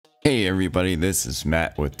Hey everybody, this is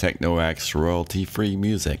Matt with TeknoAXE royalty-free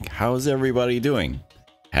music. How's everybody doing?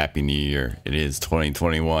 Happy New Year. It is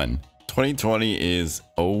 2021. 2020 is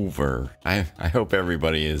over. I hope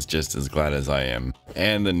everybody is just as glad as I am.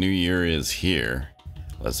 And the new year is here.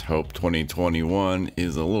 Let's hope 2021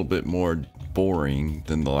 is a little bit more boring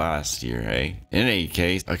than the last year, hey? In any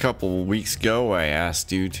case, a couple weeks ago I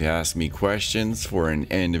asked you to ask me questions for an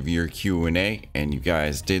end of year Q&A, and you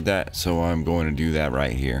guys did that, so I'm going to do that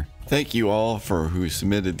right here. Thank you all for who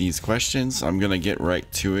submitted these questions. I'm gonna get right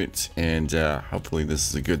to it, and hopefully this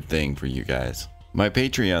is a good thing for you guys. My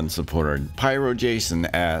Patreon supporter, Pyro Jason,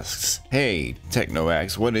 asks, "Hey,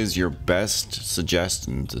 TeknoAXE, what is your best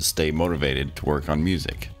suggestion to stay motivated to work on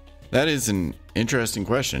music?" That is an interesting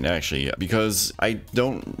question, actually, because I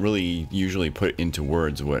don't really usually put into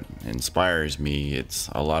words what inspires me.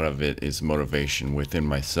 A lot of it is motivation within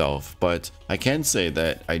myself, but I can say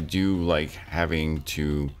that I do like having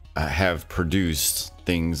to have produced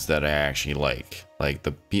things that I actually like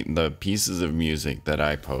the pieces of music that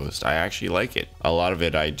I post. I actually like it. A lot of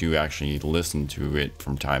it I do actually listen to it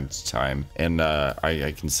from time to time, and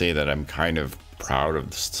I can say that I'm kind of proud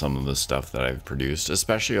of some of the stuff that I've produced,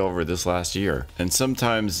 especially over this last year. And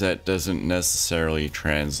sometimes that doesn't necessarily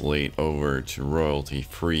translate over to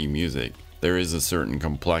royalty-free music. There is a certain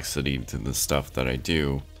complexity to the stuff that I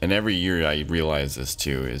do. And every year I realize this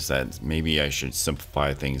too, is that maybe I should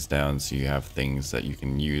simplify things down so you have things that you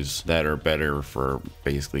can use that are better for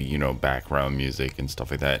basically, you know, background music and stuff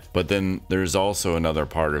like that. But then there's also another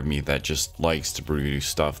part of me that just likes to produce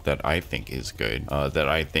stuff that I think is good, that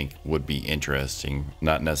I think would be interesting,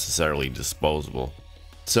 not necessarily disposable.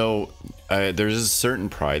 So there's a certain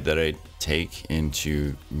pride that I take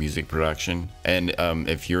into music production, and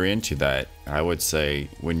if you're into that, I would say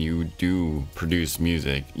when you do produce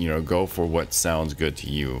music, you know, go for what sounds good to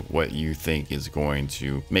you, what you think is going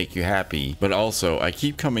to make you happy. But also, I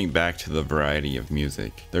keep coming back to the variety of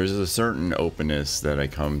music. There's a certain openness that I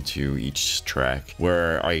come to each track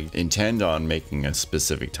where I intend on making a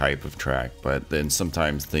specific type of track, but then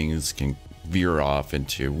sometimes things can veer off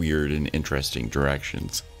into weird and interesting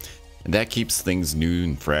directions. And that keeps things new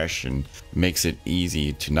and fresh and makes it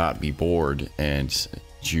easy to not be bored, and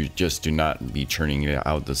you just do not be churning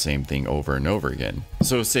out the same thing over and over again.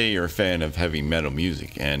 So say you're a fan of heavy metal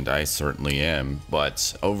music, and I certainly am,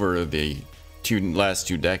 but over the last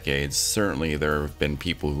 2 decades, certainly there have been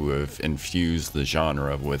people who have infused the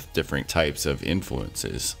genre with different types of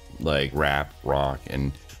influences, like rap, rock,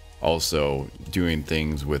 and also doing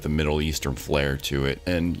things with a Middle Eastern flair to it,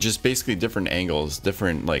 and just basically different angles,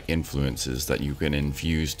 different like influences that you can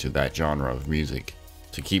infuse to that genre of music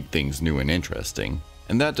to keep things new and interesting.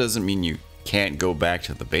 And that doesn't mean you can't go back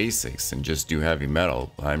to the basics and just do heavy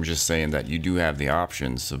metal. I'm just saying that you do have the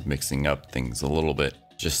options of mixing up things a little bit,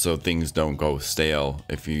 just so things don't go stale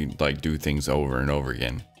if you like do things over and over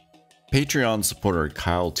again. Patreon supporter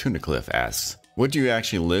Kyle Tunicliff asks, "What do you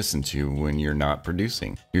actually listen to when you're not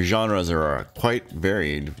producing? Your genres are quite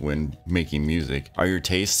varied when making music. Are your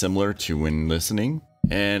tastes similar to when listening?"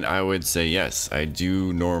 And I would say yes, I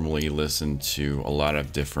do normally listen to a lot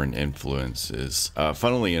of different influences.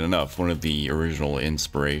 Funnily enough, one of the original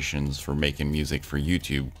inspirations for making music for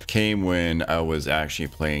YouTube came when I was actually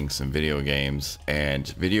playing some video games, and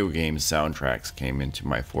video game soundtracks came into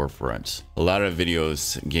my forefront. A lot of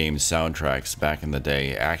game soundtracks back in the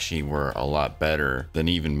day actually were a lot better than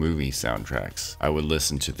even movie soundtracks. I would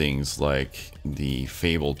listen to things like the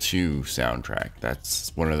Fable 2 soundtrack.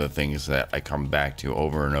 That's one of the things that I come back to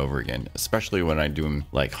over and over again, especially when I do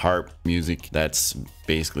like harp music. That's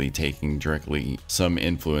basically taking directly some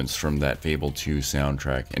influence from that Fable 2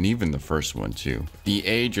 soundtrack, and even the first one too. The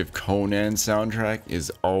Age of Conan soundtrack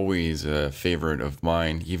is always a favorite of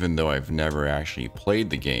mine, even though I've never actually played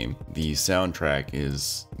the game. The soundtrack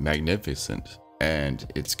is magnificent,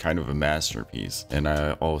 and it's kind of a masterpiece, and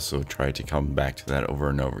I also try to come back to that over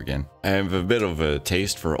and over again. I have a bit of a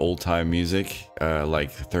taste for old-time music,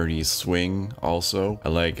 like 30s swing also. I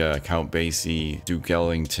like Count Basie, Duke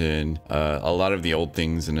Ellington, a lot of the old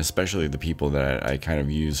things, and especially the people that I kind of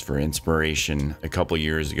used for inspiration a couple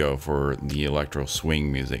years ago for the electro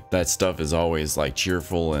swing music. That stuff is always like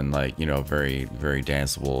cheerful and like, you know, very, very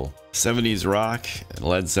danceable. 70s rock,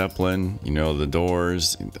 Led Zeppelin, you know, The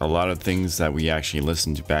Doors, a lot of things that we actually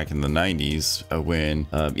listened to back in the 90s when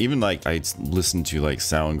even like I listened to like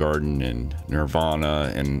Soundgarden and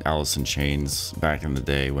Nirvana and Alice in Chains back in the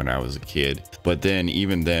day when I was a kid. But then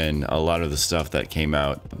even then, a lot of the stuff that came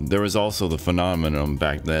out, there was also the phenomenon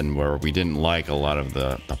back then where we didn't like a lot of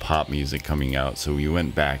the pop music coming out. So we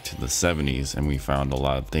went back to the 70s and we found a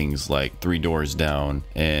lot of things like Three Doors Down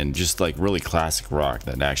and just like really classic rock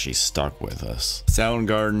that actually stuck with us.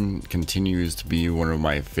 Soundgarden continues to be one of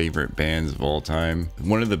my favorite bands of all time.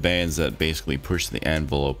 One of the bands that basically pushed the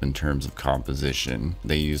envelope in terms of composition.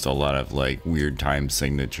 They used a lot of like weird time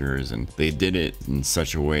signatures and they did it in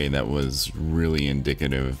such a way that was really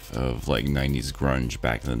indicative of like 90s grunge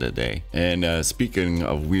back in the day. And speaking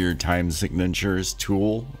of weird time signatures,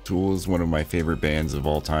 Tool is one of my favorite bands of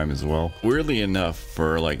all time as well. Weirdly enough,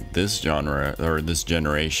 for like this genre or this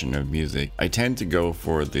generation of music, I tend to go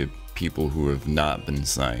for the people who have not been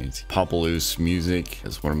signed. Popaloose Music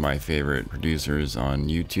is one of my favorite producers on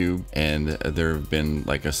YouTube, and there have been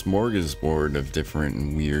like a smorgasbord of different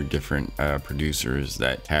and weird producers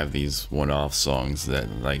that have these one-off songs that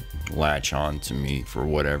like latch on to me for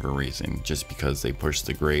whatever reason, just because they push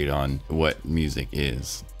the grade on what music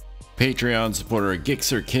is. Patreon supporter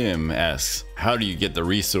Gixer Kim asks, how do you get the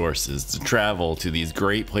resources to travel to these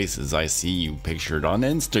great places I see you pictured on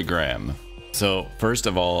Instagram? So first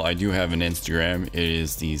of all, I do have an Instagram. It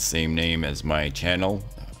is the same name as my channel,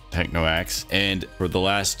 TeknoAXE, and for the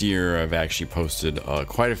last year I've actually posted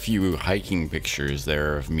quite a few hiking pictures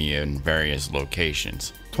there of me in various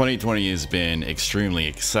locations. 2020 has been extremely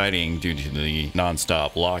exciting due to the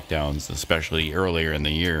non-stop lockdowns, especially earlier in the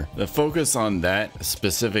year. The focus on that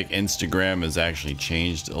specific Instagram has actually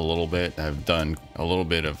changed a little bit. I've done a little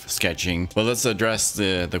bit of sketching, but let's address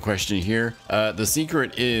the question here. The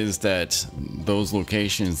secret is that those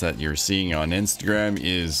locations that you're seeing on Instagram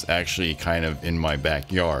is actually kind of in my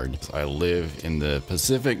backyard. I live in the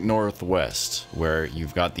Pacific Northwest, where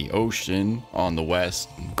you've got the ocean on the west,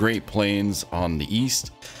 Great Plains on the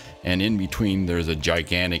east, and in between there's a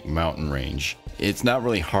gigantic mountain range. It's not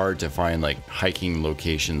really hard to find like hiking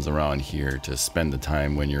locations around here to spend the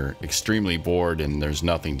time when you're extremely bored and there's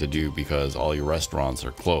nothing to do because all your restaurants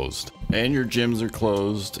are closed and your gyms are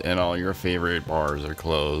closed and all your favorite bars are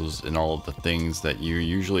closed and all of the things that you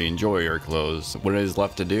usually enjoy are closed. What is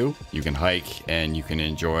left to do? You can hike and you can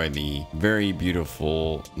enjoy the very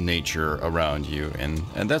beautiful nature around you, and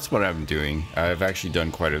that's what I'm doing. I've actually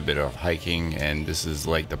done quite a bit of hiking and this is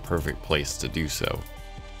like the perfect place to do so.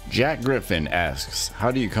 Jack Griffin asks,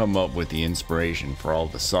 how do you come up with the inspiration for all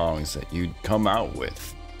the songs that you come out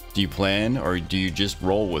with? Do you plan or do you just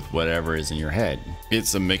roll with whatever is in your head?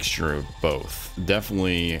 It's a mixture of both.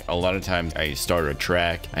 Definitely a lot of times I start a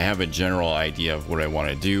track, I have a general idea of what I want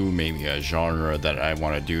to do, maybe a genre that I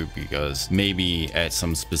want to do because maybe at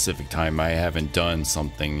some specific time I haven't done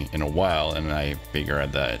something in a while and I figure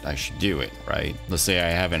that I should do it, right? Let's say I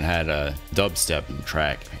haven't had a dubstep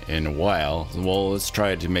track in a while, well, let's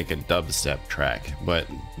try to make a dubstep track, but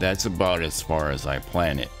that's about as far as I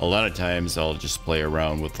plan it. A lot of times I'll just play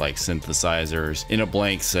around with like synthesizers in a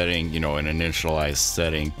blank setting, you know, an initialized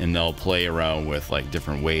setting, and they'll play around with like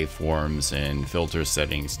different waveforms and filter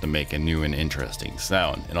settings to make a new and interesting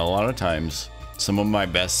sound. And a lot of times some of my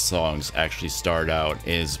best songs actually start out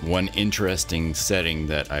as one interesting setting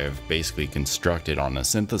that I've basically constructed on a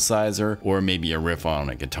synthesizer or maybe a riff on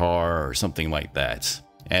a guitar or something like that.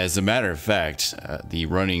 As a matter of fact, the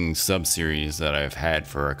running sub-series that I've had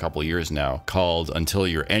for a couple years now, called Until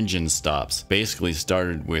Your Engine Stops, basically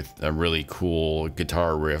started with a really cool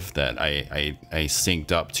guitar riff that I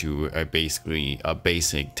synced up to basically a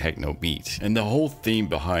basic techno beat. And the whole theme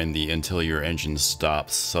behind the Until Your Engine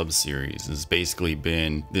Stops sub-series has basically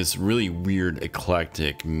been this really weird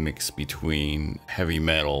eclectic mix between heavy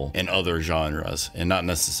metal and other genres, and not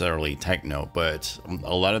necessarily techno, but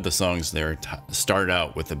a lot of the songs there start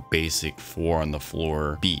out with a basic 4 on the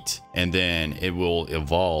floor beat, and then it will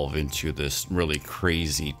evolve into this really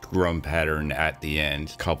crazy drum pattern at the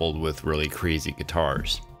end, coupled with really crazy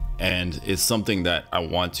guitars. And it's something that I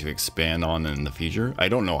want to expand on in the future. I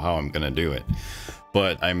don't know how I'm gonna do it,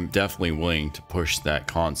 but I'm definitely willing to push that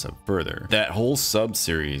concept further. That whole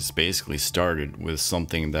sub-series basically started with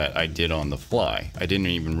something that I did on the fly. I didn't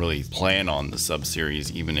even really plan on the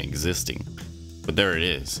sub-series even existing. But there it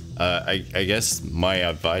is. I guess my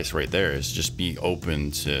advice right there is just be open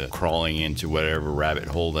to crawling into whatever rabbit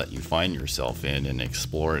hole that you find yourself in and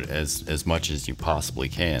explore it as much as you possibly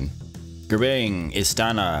can. Gerbang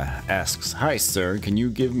Istana asks, hi sir, can you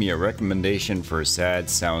give me a recommendation for a sad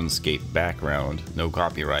soundscape background? No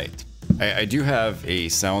copyright. I do have a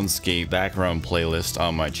soundscape background playlist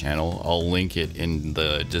on my channel. I'll link it in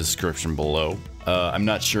the description below. I'm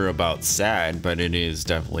not sure about sad, but it is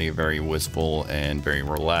definitely very wistful and very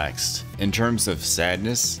relaxed. In terms of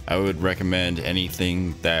sadness, I would recommend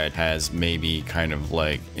anything that has maybe kind of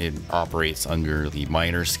like it operates under the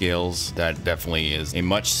minor scales. That definitely is a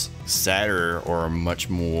much sadder or much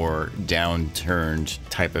more downturned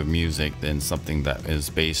type of music than something that is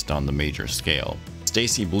based on the major scale.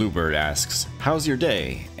 Stacy Bluebird asks, how's your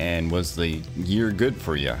day and was the year good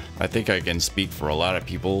for you? I think I can speak for a lot of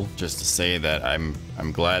people just to say that I'm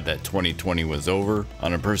glad that 2020 was over.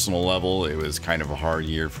 On a personal level, it was kind of a hard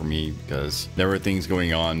year for me because there were things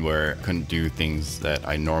going on where I couldn't do things that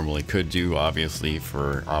I normally could do, obviously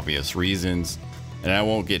for obvious reasons. And I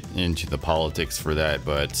won't get into the politics for that,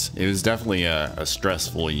 but it was definitely a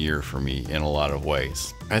stressful year for me in a lot of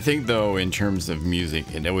ways. I think though, in terms of music,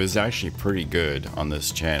 it was actually pretty good on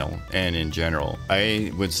this channel and in general.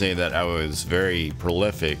 I would say that I was very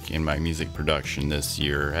prolific in my music production this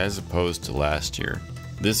year as opposed to last year.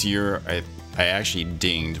 This year, I actually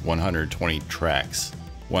dinged 120 tracks.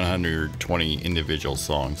 120 individual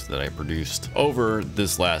songs that I produced over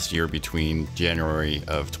this last year between January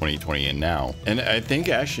of 2020 and now. And I think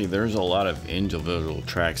actually there's a lot of individual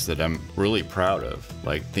tracks that I'm really proud of,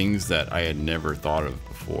 like things that I had never thought of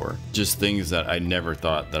before, just things that I never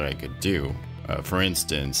thought that I could do. For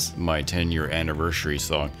instance, my 10-year anniversary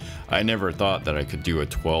song, I never thought that I could do a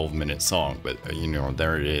 12-minute song, but you know,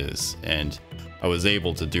 there it is. And I was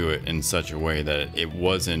able to do it in such a way that it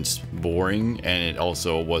wasn't boring and it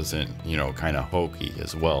also wasn't, you know, kind of hokey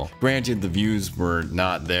as well. Granted, the views were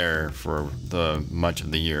not there for the much of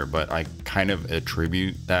the year, but I kind of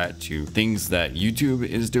attribute that to things that YouTube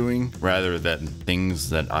is doing rather than things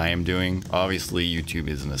that I am doing. Obviously, YouTube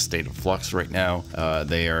is in a state of flux right now.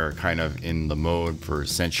 They are kind of in the mode for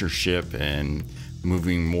censorship and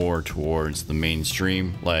moving more towards the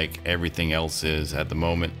mainstream like everything else is at the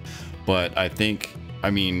moment. But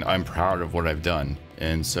I'm proud of what I've done,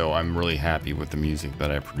 and so I'm really happy with the music that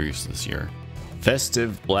I produced this year.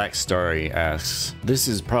 Festive Black Starry asks, this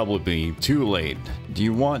is probably too late. Do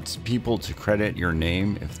you want people to credit your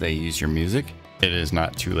name if they use your music? It is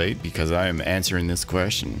not too late because I am answering this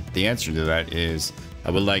question. The answer to that is I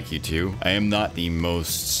would like you to. I am not the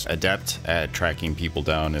most adept at tracking people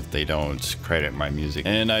down if they don't credit my music,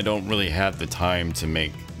 and I don't really have the time to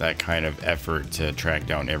make that kind of effort to track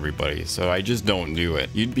down everybody, so I just don't do it.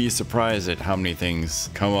 You'd be surprised at how many things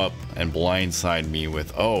come up and blindside me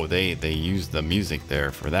with, oh, they used the music there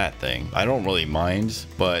for that thing. I don't really mind,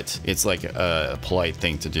 but it's like a polite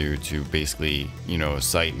thing to do to basically, you know,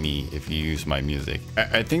 cite me if you use my music.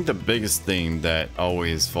 I think the biggest thing that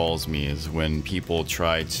always falls me is when people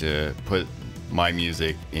try to put my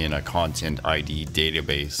music in a content ID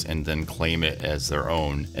database and then claim it as their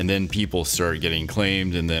own, and then people start getting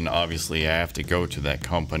claimed, and then obviously I have to go to that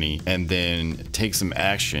company and then take some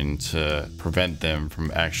action to prevent them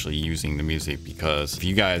from actually using the music, because if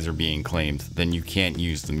you guys are being claimed, then you can't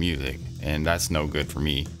use the music, and that's no good for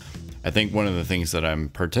me. I think one of the things that I'm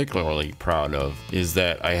particularly proud of is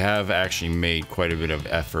that I have actually made quite a bit of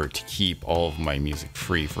effort to keep all of my music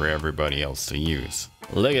free for everybody else to use.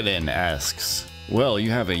 Legadin asks, well, you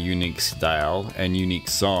have a unique style and unique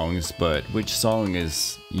songs, but which song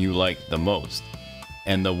is you like the most?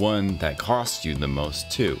 And the one that cost you the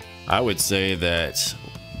most too? I would say that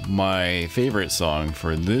my favorite song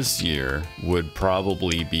for this year would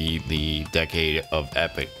probably be the Decade of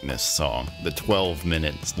Epicness song, the 12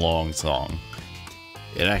 minutes long song.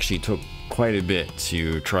 It actually took quite a bit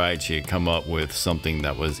to try to come up with something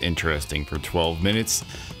that was interesting for 12 minutes.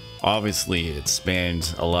 Obviously, it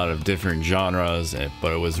spanned a lot of different genres,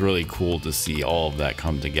 but it was really cool to see all of that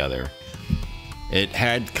come together. It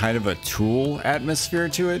had kind of a Tool atmosphere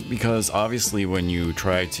to it, because obviously when you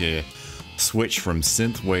try to switch from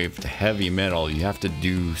synthwave to heavy metal, you have to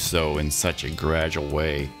do so in such a gradual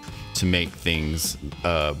way to make things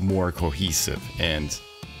more cohesive, and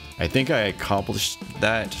I think I accomplished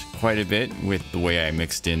that quite a bit with the way I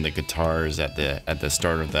mixed in the guitars at the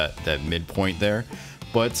start of that midpoint there.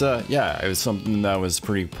 But yeah, it was something that I was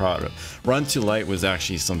pretty proud of. Run to Light was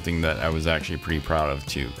actually something that I was actually pretty proud of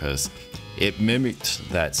too, because it mimicked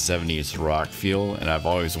that 70s rock feel, and I've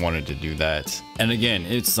always wanted to do that. And again,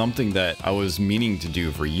 it's something that I was meaning to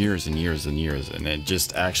do for years and years and years, and it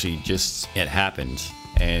just it happened.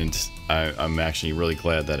 And I'm actually really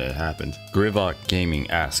glad that it happened. Grivok Gaming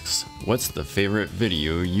asks, what's the favorite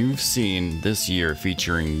video you've seen this year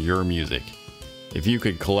featuring your music? If you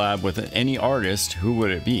could collab with any artist, who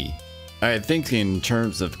would it be? I think in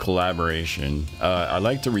terms of collaboration, I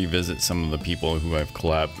like to revisit some of the people who I've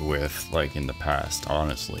collabed with, like in the past,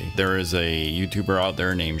 honestly. There is a YouTuber out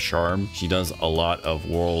there named Charm. She does a lot of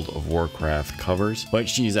World of Warcraft covers, but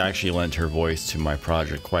she's actually lent her voice to my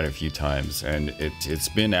project quite a few times, and it's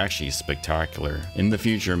been actually spectacular. In the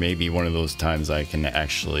future, maybe one of those times I can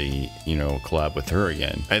actually, you know, collab with her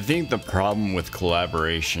again. I think the problem with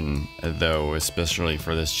collaboration, though, especially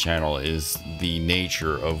for this channel, is the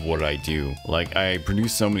nature of what I do. Like, I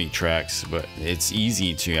produce so many tracks, but it's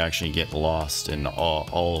easy to actually get lost in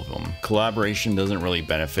all of them. Collaboration doesn't really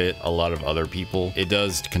benefit a lot of other people. It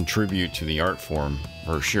does contribute to the art form,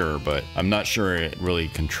 for sure, but I'm not sure it really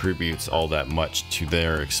contributes all that much to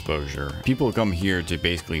their exposure. People come here to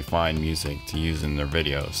basically find music to use in their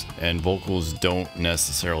videos, and vocals don't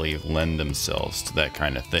necessarily lend themselves to that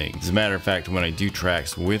kind of thing. As a matter of fact, when I do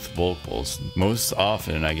tracks with vocals, most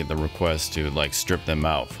often I get the request to like strip them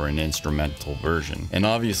out for an instrumental version, and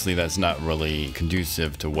obviously that's not really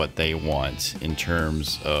conducive to what they want in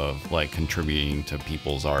terms of like contributing to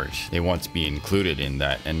people's art. They want to be included in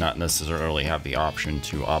that and not necessarily have the option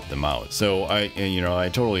to opt them out. So I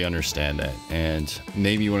totally understand that, and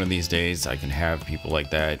maybe one of these days I can have people like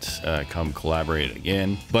that come collaborate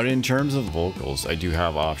again. But in terms of vocals, I do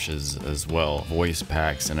have options as well, voice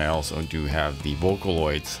packs, and I also do have the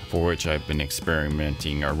Vocaloids, for which I've been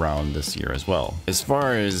experimenting around this year as well. As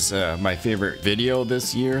far as my favorite video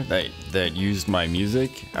this year that used my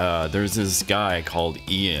music, there's this guy called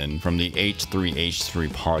Ian from the H3H3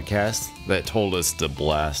 podcast that told us to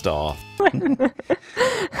blast off.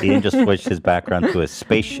 Ian just switched his background to a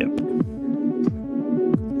spaceship.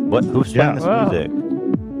 What? Who's playing this music?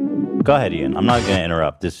 Go ahead, Ian. I'm not going to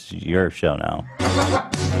interrupt. This is your show now.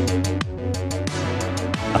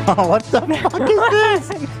 Oh, what the fuck is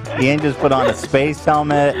this? Ian just put on a space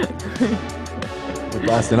helmet. We're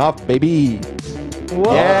blasting off, baby.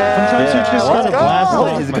 Whoa. Yeah. Sometimes you just gotta blast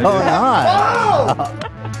off. What is going on?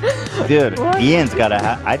 Dude, what? Ian's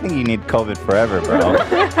gotta I think you need COVID forever, bro.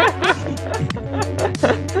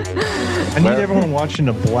 I need everyone watching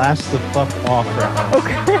to blast the fuck off right now.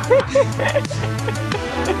 Okay.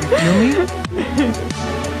 You feel me?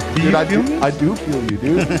 Dude, I do feel you,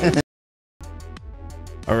 dude.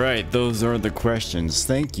 Alright, those are the questions.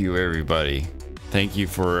 Thank you, everybody. Thank you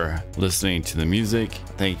for listening to the music.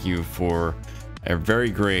 Thank you for a very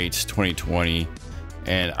great 2020.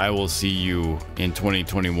 And I will see you in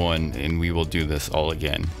 2021, and we will do this all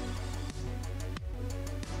again.